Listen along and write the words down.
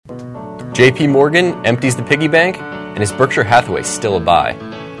JP Morgan empties the piggy bank, and is Berkshire Hathaway still a buy?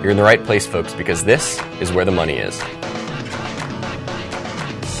 You're in the right place, folks, because this is where the money is.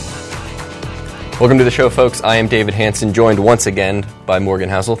 Welcome to the show, folks. I am David Hanson, joined once again by Morgan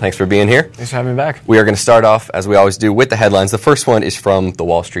Housel. Thanks for being here. Thanks for having me back. We are going to start off, as we always do, with the headlines. The first one is from the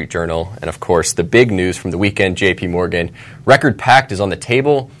Wall Street Journal, and of course, the big news from the weekend, JP Morgan. Record pact is on the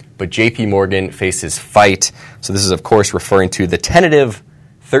table, but JP Morgan faces fight. So this is, of course, referring to the tentative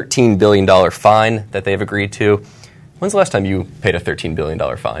 $13 billion fine that they've agreed to. When's the last time you paid a $13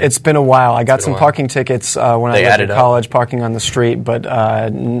 billion fine? It's been a while. I got some parking tickets when I was in college, parking on the street, but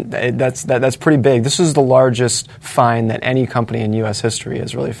that's pretty big. This is the largest fine that any company in U.S. history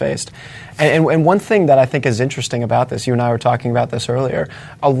has really faced. And one thing that I think is interesting about this, you and I were talking about this earlier,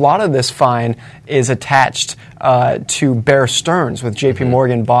 a lot of this fine is attached to Bear Stearns, with JP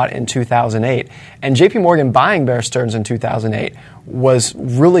Morgan bought in 2008. And JP Morgan buying Bear Stearns in 2008 was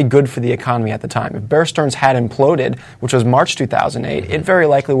really good for the economy at the time. If Bear Stearns had imploded, which was March 2008, it very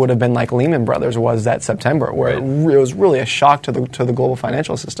likely would have been like Lehman Brothers was that September, where it was really a shock to the global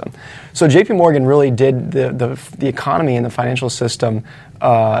financial system. So JP Morgan really did the economy and the financial system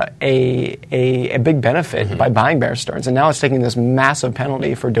a big benefit by buying Bear Stearns, and now it's taking this massive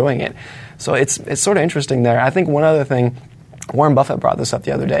penalty for doing it. So it's sort of interesting there. I think one other thing, Warren Buffett brought this up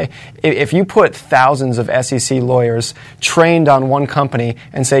the other day. If you put thousands of SEC lawyers trained on one company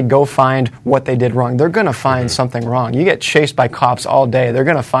and say, go find what they did wrong, they're going to find something wrong. You get chased by cops all day, they're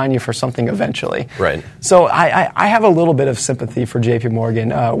going to find you for something eventually. Right. So I have a little bit of sympathy for JP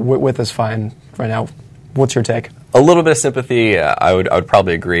Morgan with this fine right now. What's your take? A little bit of sympathy. I would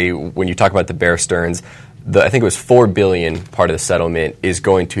probably agree. When you talk about the Bear Stearns, I think it was $4 billion part of the settlement is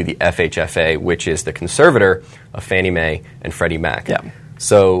going to the FHFA, which is the conservator of Fannie Mae and Freddie Mac. Yeah.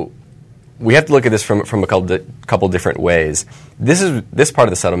 So we have to look at this from a couple different ways. This part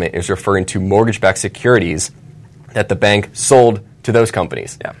of the settlement is referring to mortgage-backed securities that the bank sold to those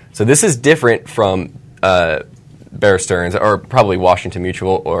companies. Yeah. So this is different from Bear Stearns, or probably Washington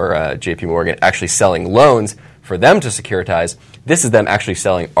Mutual or JP Morgan, actually selling loans for them to securitize. This is them actually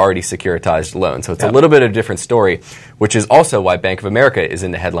selling already securitized loans. So it's a little bit of a different story, which is also why Bank of America is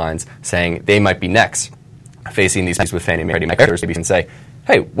in the headlines saying they might be next facing these with Fannie Mae and Freddie Mac. And say,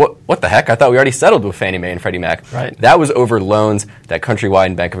 hey, what the heck? I thought we already settled with Fannie Mae and Freddie Mac. Right. That was over loans that Countrywide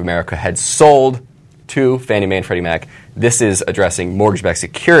and Bank of America had sold to Fannie Mae and Freddie Mac. This is addressing mortgage-backed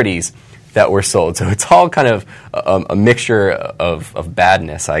securities that were sold. So it's all kind of a mixture of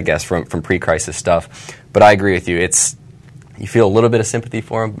badness, I guess, from pre-crisis stuff. But I agree with you. You feel a little bit of sympathy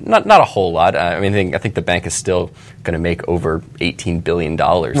for them. Not a whole lot. I think the bank is still going to make over $18 billion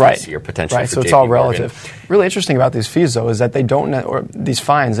this year, potentially. Right, for so it's JP all Morgan. relative. Really interesting about these fees, though, is that these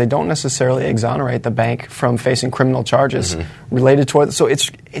fines, they don't necessarily exonerate the bank from facing criminal charges related to it. So it's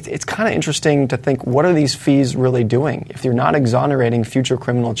kind of interesting to think, what are these fees really doing? If you're not exonerating future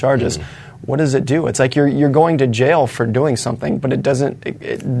criminal charges, what does it do? It's like you're going to jail for doing something, but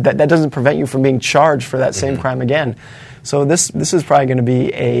that doesn't prevent you from being charged for that same crime again. So this is probably going to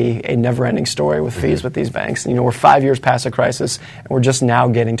be a never-ending story with fees with these banks. We're 5 years past a crisis, and we're just now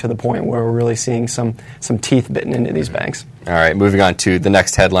getting to the point where we're really seeing some teeth bitten into these banks. All right, moving on to the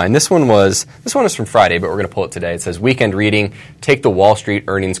next headline. This one is from Friday, but we're going to pull it today. It says, Weekend Reading, Take the Wall Street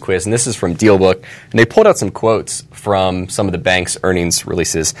Earnings Quiz, and this is from DealBook. And they pulled out some quotes from some of the bank's earnings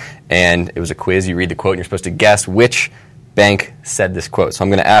releases, and it was a quiz. You read the quote, and you're supposed to guess which bank said this quote. So I'm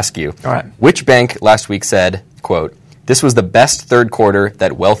going to ask you, all right, which bank last week said, quote, "This was the best third quarter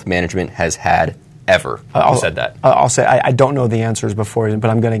that wealth management has had ever"? Who said that? I'll say I don't know the answers before, but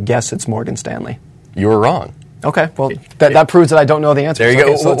I'm going to guess it's Morgan Stanley. You were wrong. Okay, well, that proves that I don't know the answers. There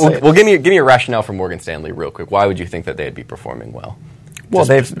you go. Okay, well, give me a rationale for Morgan Stanley real quick. Why would you think that they'd be performing well? Well,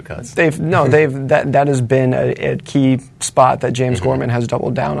 that has been a key spot that James Gorman has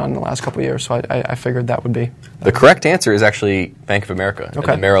doubled down on in the last couple of years. So I figured that would be the correct answer is actually Bank of America, and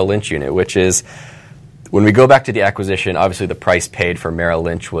the Merrill Lynch unit, which is, when we go back to the acquisition, obviously the price paid for Merrill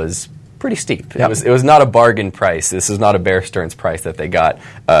Lynch was pretty steep. Yep. It was not a bargain price. This is not a Bear Stearns price that they got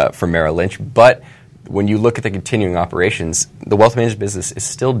for Merrill Lynch. But when you look at the continuing operations, the wealth management business is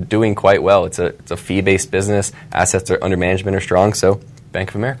still doing quite well. It's a fee-based business. Assets under management are strong. So Bank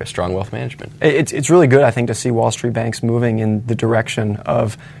of America, strong wealth management. It's really good, I think, to see Wall Street banks moving in the direction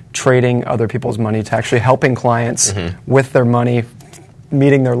of trading other people's money to actually helping clients with their money,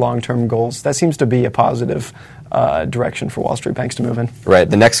 meeting their long-term goals. That seems to be a positive direction for Wall Street banks to move in. Right.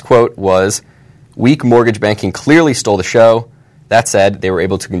 The next quote was, "Weak mortgage banking clearly stole the show. That said, they were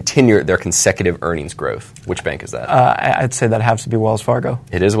able to continue their consecutive earnings growth. Which bank is that? I'd say that has to be Wells Fargo.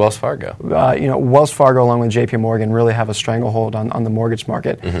 It is Wells Fargo. Wells Fargo, along with J.P. Morgan, really have a stranglehold on the mortgage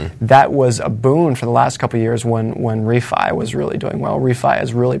market. Mm-hmm. That was a boon for the last couple of years when refi was really doing well. Refi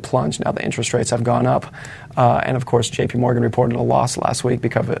has really plunged now that interest rates have gone up. And, of course, J.P. Morgan reported a loss last week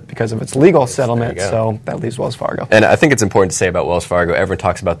because of its legal settlement, so that leaves Wells Fargo. And I think it's important to say about Wells Fargo, everyone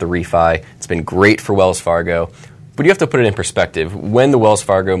talks about the refi. It's been great for Wells Fargo. But you have to put it in perspective. When the Wells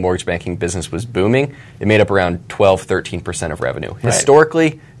Fargo mortgage banking business was booming, it made up around 12-13% of revenue. Right.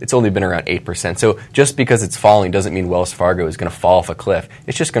 Historically, it's only been around 8%. So just because it's falling doesn't mean Wells Fargo is going to fall off a cliff.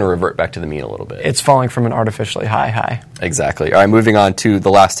 It's just going to revert back to the mean a little bit. It's falling from an artificially high. Exactly. All right, moving on to the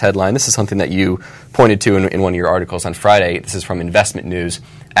last headline. This is something that you pointed to in one of your articles on Friday. This is from Investment News.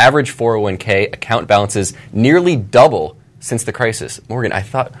 Average 401k account balances nearly double since the crisis. Morgan, I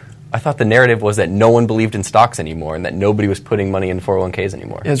thought the narrative was that no one believed in stocks anymore and that nobody was putting money in 401ks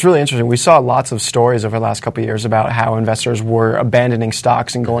anymore. It's really interesting. We saw lots of stories over the last couple of years about how investors were abandoning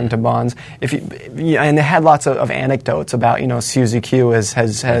stocks and going to bonds. And they had lots of anecdotes about, Susie Q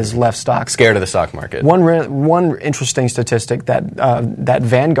has left stocks. Scared of the stock market. One interesting statistic that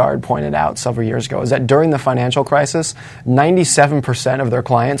Vanguard pointed out several years ago is that during the financial crisis, 97% of their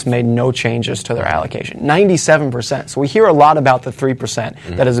clients made no changes to their allocation. 97%. So we hear a lot about the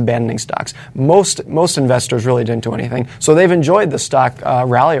 3% that is abandoning stocks. Most investors really didn't do anything. So they've enjoyed the stock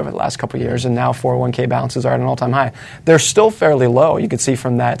rally over the last couple of years, and now 401k balances are at an all-time high. They're still fairly low. You can see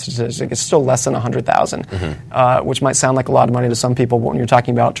from that statistic, it's still less than $100,000, which might sound like a lot of money to some people, but when you're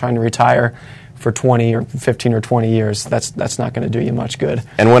talking about trying to retire for 20 or 15 or 20 years, that's not going to do you much good.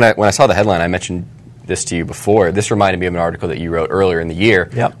 And when I saw the headline, I mentioned this to you before. This reminded me of an article that you wrote earlier in the year,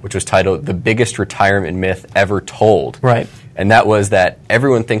 which was titled "The Biggest Retirement Myth Ever Told." Right. And that was that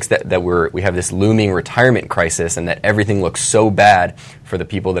everyone thinks that we have this looming retirement crisis and that everything looks so bad for the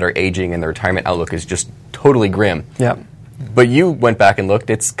people that are aging and the retirement outlook is just totally grim. Yeah. But you went back and looked,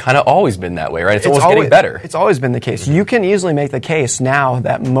 it's kind of always been that way, right? It's always getting better. It's always been the case. You can easily make the case now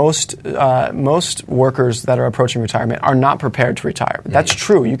that most workers that are approaching retirement are not prepared to retire. That's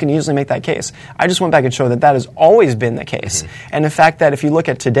true. You can easily make that case. I just went back and showed that has always been the case. And the fact that if you look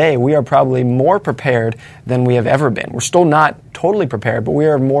at today, we are probably more prepared than we have ever been. We're still not totally prepared, but we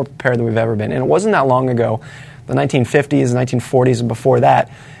are more prepared than we've ever been. And it wasn't that long ago, the 1950s, 1940s, and before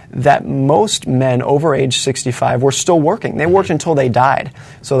that most men over age 65 were still working. They worked until they died.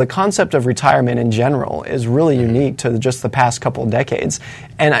 So the concept of retirement in general is really unique to just the past couple of decades.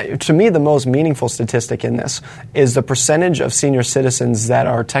 And to me, the most meaningful statistic in this is the percentage of senior citizens that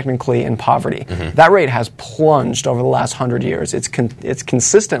are technically in poverty. That rate has plunged over the last 100 years. It's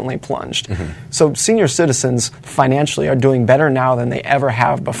consistently plunged. So senior citizens financially are doing better now than they ever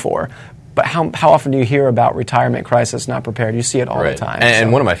have before. But how often do you hear about retirement crisis, not prepared? You see it all the time.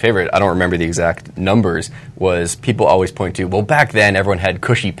 And one of my favorite, I don't remember the exact numbers, was people always point to, well, back then everyone had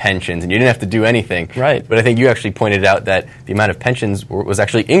cushy pensions and you didn't have to do anything. Right. But I think you actually pointed out that the amount of pensions was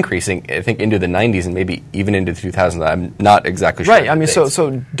actually increasing, I think, into the 90s and maybe even into the 2000s. I'm not exactly sure. Right. I mean,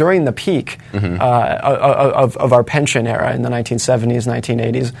 so during the peak of our pension era in the 1970s,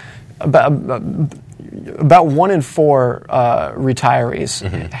 1980s, about 1 in 4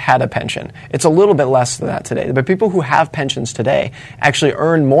 retirees had a pension. It's a little bit less than that today. But people who have pensions today actually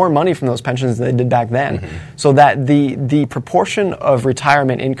earn more money from those pensions than they did back then. So that the proportion of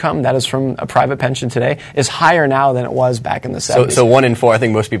retirement income that is from a private pension today is higher now than it was back in the 70s. So 1 in 4, I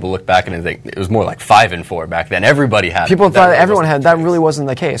think most people look back and think it was more like 5 in 4 back then. Everybody had. People thought everyone had. That really wasn't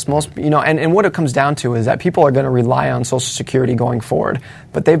the case. Most, and what it comes down to is that people are going to rely on Social Security going forward.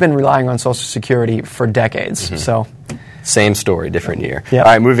 But they've been relying on Social Security for decades. So, same story, different year. Yep.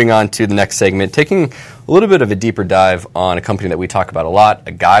 All right, moving on to the next segment, taking a little bit of a deeper dive on a company that we talk about a lot,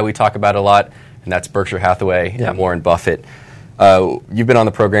 a guy we talk about a lot, and that's Berkshire Hathaway and Warren Buffett. You've been on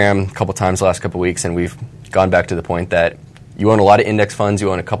the program a couple times the last couple weeks, and we've gone back to the point that you own a lot of index funds,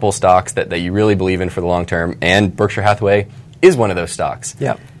 you own a couple of stocks that you really believe in for the long term, and Berkshire Hathaway is one of those stocks.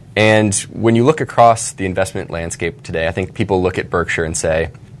 Yep. And when you look across the investment landscape today, I think people look at Berkshire and say,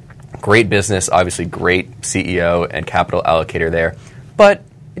 great business, obviously great CEO and capital allocator there, but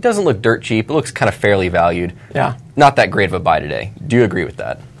it doesn't look dirt cheap. It looks kind of fairly valued. Yeah. Not that great of a buy today. Do you agree with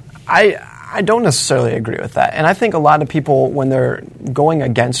that? I don't necessarily agree with that. And I think a lot of people, when they're going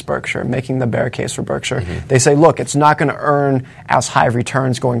against Berkshire, making the bear case for Berkshire, they say, look, it's not going to earn as high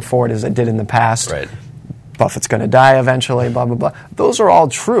returns going forward as it did in the past. Right. Buffett's going to die eventually, blah, blah, blah. Those are all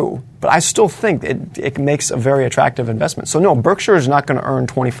true, but I still think it makes a very attractive investment. So no, Berkshire is not going to earn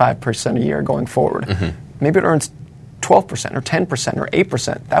 25% a year going forward. Maybe it earns 12% or 10% or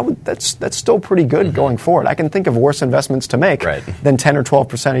 8%, that's still pretty good going forward. I can think of worse investments to make than 10 or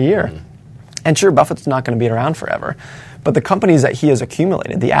 12% a year. And sure, Buffett's not going to be around forever. But the companies that he has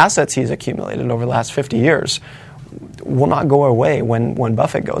accumulated, the assets he's accumulated over the last 50 years, will not go away when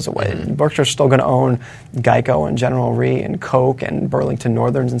Buffett goes away. Berkshire's still going to own Geico and General Re and Coke and Burlington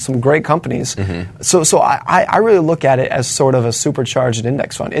Northerns and some great companies. So I really look at it as sort of a supercharged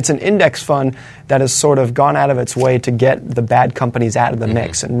index fund. It's an index fund that has sort of gone out of its way to get the bad companies out of the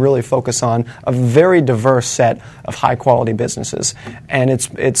mix and really focus on a very diverse set of high-quality businesses. And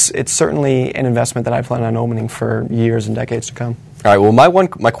it's certainly an investment that I plan on owning for years and decades to come. All right. Well,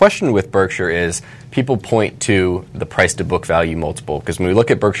 my question with Berkshire is people point to the price to book value multiple because when we look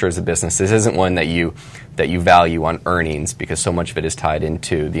at Berkshire as a business, this isn't one that you value on earnings because so much of it is tied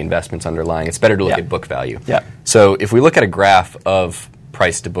into the investments underlying. It's better to look at book value. So if we look at a graph of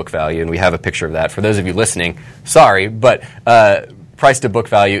price to book value, and we have a picture of that for those of you listening, sorry, but price to book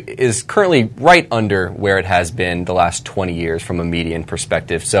value is currently right under where it has been the last 20 years from a median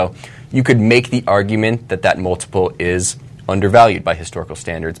perspective. So you could make the argument that multiple is undervalued by historical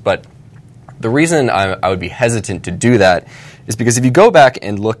standards. But the reason I would be hesitant to do that is because if you go back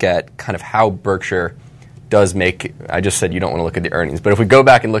and look at kind of how Berkshire does make, I just said you don't want to look at the earnings, but if we go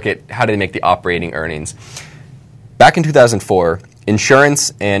back and look at how they make the operating earnings, back in 2004,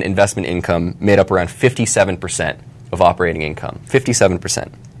 insurance and investment income made up around 57% of operating income,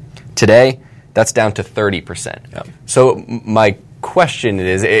 57%. Today, that's down to 30%. So my question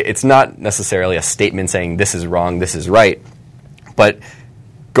is, it's not necessarily a statement saying this is wrong, this is right, but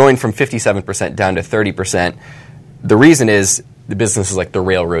going from 57% down to 30%, the reason is the businesses like the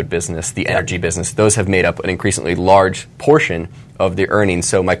railroad business, the energy business, those have made up an increasingly large portion of the earnings.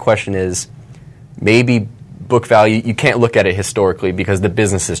 So my question is, maybe book value, you can't look at it historically because the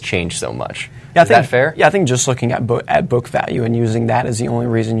business has changed so much. Is that fair? Yeah, I think just looking at book value and using that as the only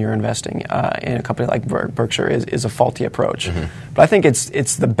reason you're investing in a company like Berkshire is a faulty approach. But I think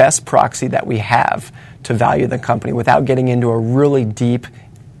it's the best proxy that we have to value the company without getting into a really deep,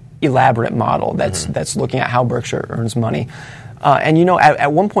 elaborate model that's looking at how Berkshire earns money. And at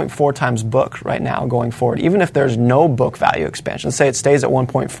 1.4 times book right now going forward, even if there's no book value expansion, say it stays at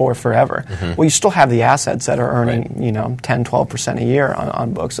 1.4 forever, well, you still have the assets that are earning 10, 12% a year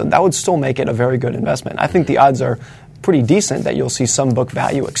on books. So that would still make it a very good investment. I think the odds are pretty decent that you'll see some book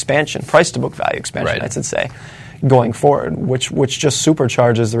value expansion, price to book value expansion, I should say, going forward, which just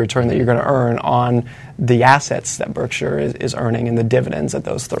supercharges the return that you're going to earn on the assets that Berkshire is earning and the dividends that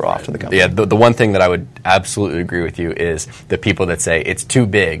those throw off to the company. Yeah, the one thing that I would absolutely agree with you is the people that say it's too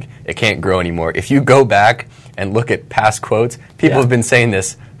big, it can't grow anymore. If you go back and look at past quotes, people have been saying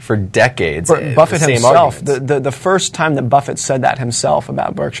this for decades. Buffett himself, the first time that Buffett said that himself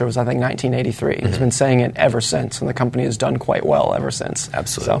about Berkshire was, I think, 1983. He's been saying it ever since, and the company has done quite well ever since.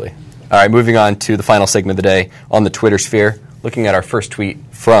 Absolutely. So. All right, moving on to the final segment of the day on the Twitter sphere, looking at our first tweet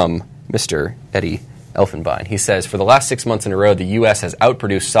from Mr. Eddie Elfenbein. He says, for the last 6 months in a row, the U.S. has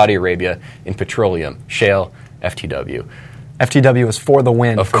outproduced Saudi Arabia in petroleum, shale, FTW. FTW is for the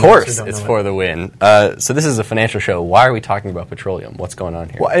win. Of course it's for the win. So this is a financial show. Why are we talking about petroleum? What's going on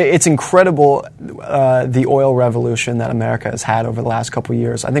here? Well, it's incredible, the oil revolution that America has had over the last couple of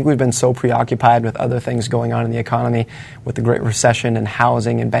years. I think we've been so preoccupied with other things going on in the economy, with the Great Recession and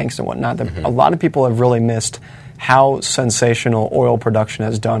housing and banks and whatnot, that a lot of people have really missed how sensational oil production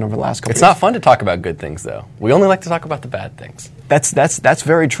has done over the last couple of years. It's not fun to talk about good things, though. We only like to talk about the bad things. That's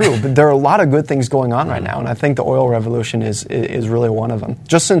very true. But there are a lot of good things going on right now, and I think the oil revolution is really one of them.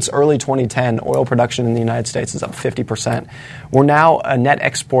 Just since early 2010, oil production in the United States is up 50%. We're now a net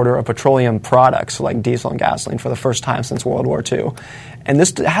exporter of petroleum products like diesel and gasoline for the first time since World War II. And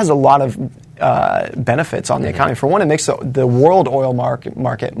this has a lot of benefits on the economy. For one, it makes the world oil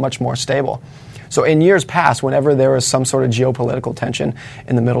market much more stable. So in years past, whenever there was some sort of geopolitical tension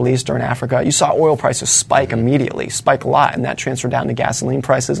in the Middle East or in Africa, you saw oil prices spike immediately, spike a lot, and that transferred down to gasoline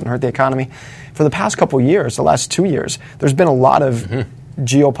prices and hurt the economy. For the past couple of years, the last 2 years, there's been a lot of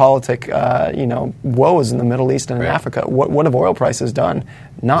geopolitic, woes in the Middle East and in Africa. What have oil prices done?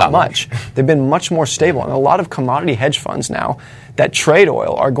 Not much. They've been much more stable. And a lot of commodity hedge funds now that trade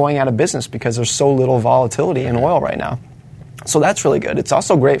oil are going out of business because there's so little volatility in oil right now. So that's really good. It's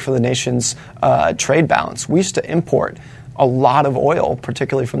also great for the nation's trade balance. We used to import a lot of oil,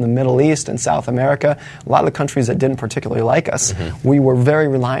 particularly from the Middle East and South America, a lot of the countries that didn't particularly like us. We were very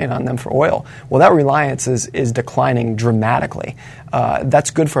reliant on them for oil. Well, that reliance is declining dramatically.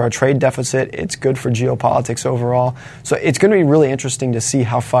 That's good for our trade deficit. It's good for geopolitics overall. So it's going to be really interesting to see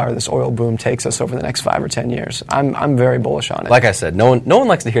how far this oil boom takes us over the next 5 or 10 years. I'm very bullish on it. Like I said, no one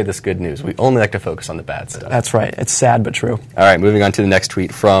likes to hear this good news. We only like to focus on the bad stuff. That's right. It's sad but true. All right, moving on to the next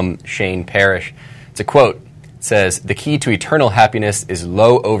tweet from Shane Parrish. It's a quote. It says, "The key to eternal happiness is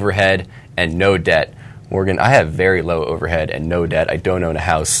low overhead and no debt." Morgan, I have very low overhead and no debt. I don't own a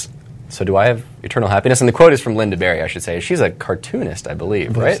house. So do I have eternal happiness? And the quote is from Linda Berry, I should say. She's a cartoonist, I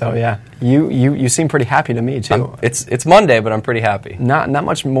believe, right? So, yeah. You seem pretty happy to me, too. It's Monday, but I'm pretty happy. Not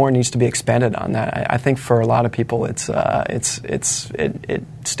much more needs to be expanded on that. I think for a lot of people, it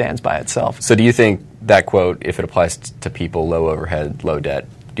stands by itself. So do you think that quote, if it applies to people, low overhead, low debt,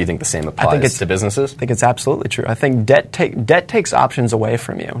 do you think the same applies to businesses? I think it's absolutely true. I think debt takes options away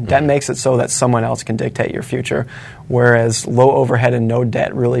from you. Debt makes it so that someone else can dictate your future, whereas low overhead and no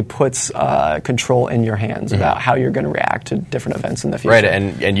debt really puts control in your hands about how you're going to react to different events in the future. Right,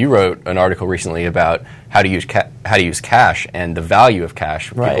 and you wrote an article recently about how to use cash and the value of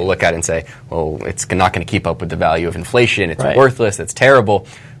cash. Right. People look at it and say, well, it's not going to keep up with the value of inflation. It's worthless. It's terrible.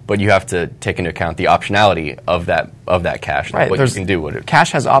 But you have to take into account the optionality of that cash, right. What you can do with it.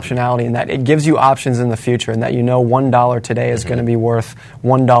 Cash has optionality in that it gives you options in the future, and that you know $1 today is going to be worth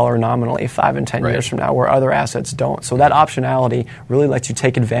 $1 nominally 5 and 10 years from now, where other assets don't. So that optionality really lets you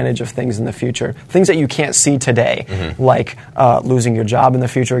take advantage of things in the future, things that you can't see today, like losing your job in the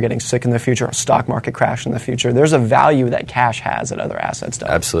future, getting sick in the future, a stock market crash in the future. There's a value that cash has that other assets don't.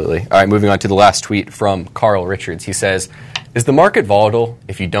 Absolutely. All right, moving on to the last tweet from Carl Richards. He says, "Is the market volatile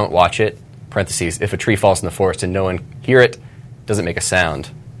if you don't watch it? Parentheses, if a tree falls in the forest and no one hear it, does it make a sound?"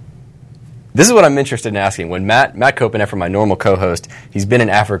 This is what I'm interested in asking. When Matt Koppeneffer, my normal co-host, he's been in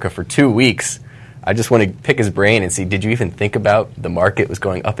Africa for 2 weeks. I just want to pick his brain and see, did you even think about the market was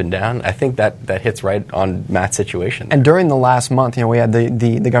going up and down? I think that hits right on Matt's situation. And during the last month, we had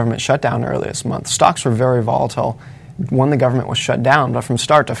the government shutdown earlier this month. Stocks were very volatile when the government was shut down, but from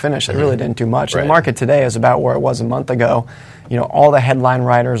start to finish, it really didn't do much. Right. The market today is about where it was a month ago. All the headline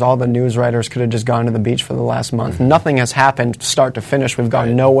writers, all the news writers could have just gone to the beach for the last month. Nothing has happened start to finish. We've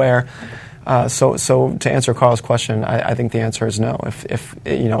gone nowhere. So to answer Carl's question, I think the answer is no.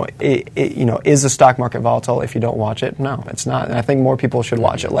 Is the stock market volatile if you don't watch it? No, it's not. And I think more people should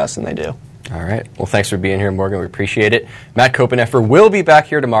watch it less than they do. All right. Well, thanks for being here, Morgan. We appreciate it. Matt Koppeneffer will be back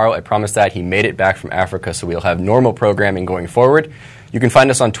here tomorrow. I promise that. He made it back from Africa, so we'll have normal programming going forward. You can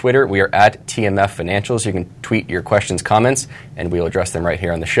find us on Twitter. We are at TMF Financials. You can tweet your questions, comments, and we'll address them right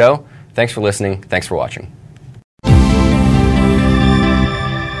here on the show. Thanks for listening. Thanks for watching.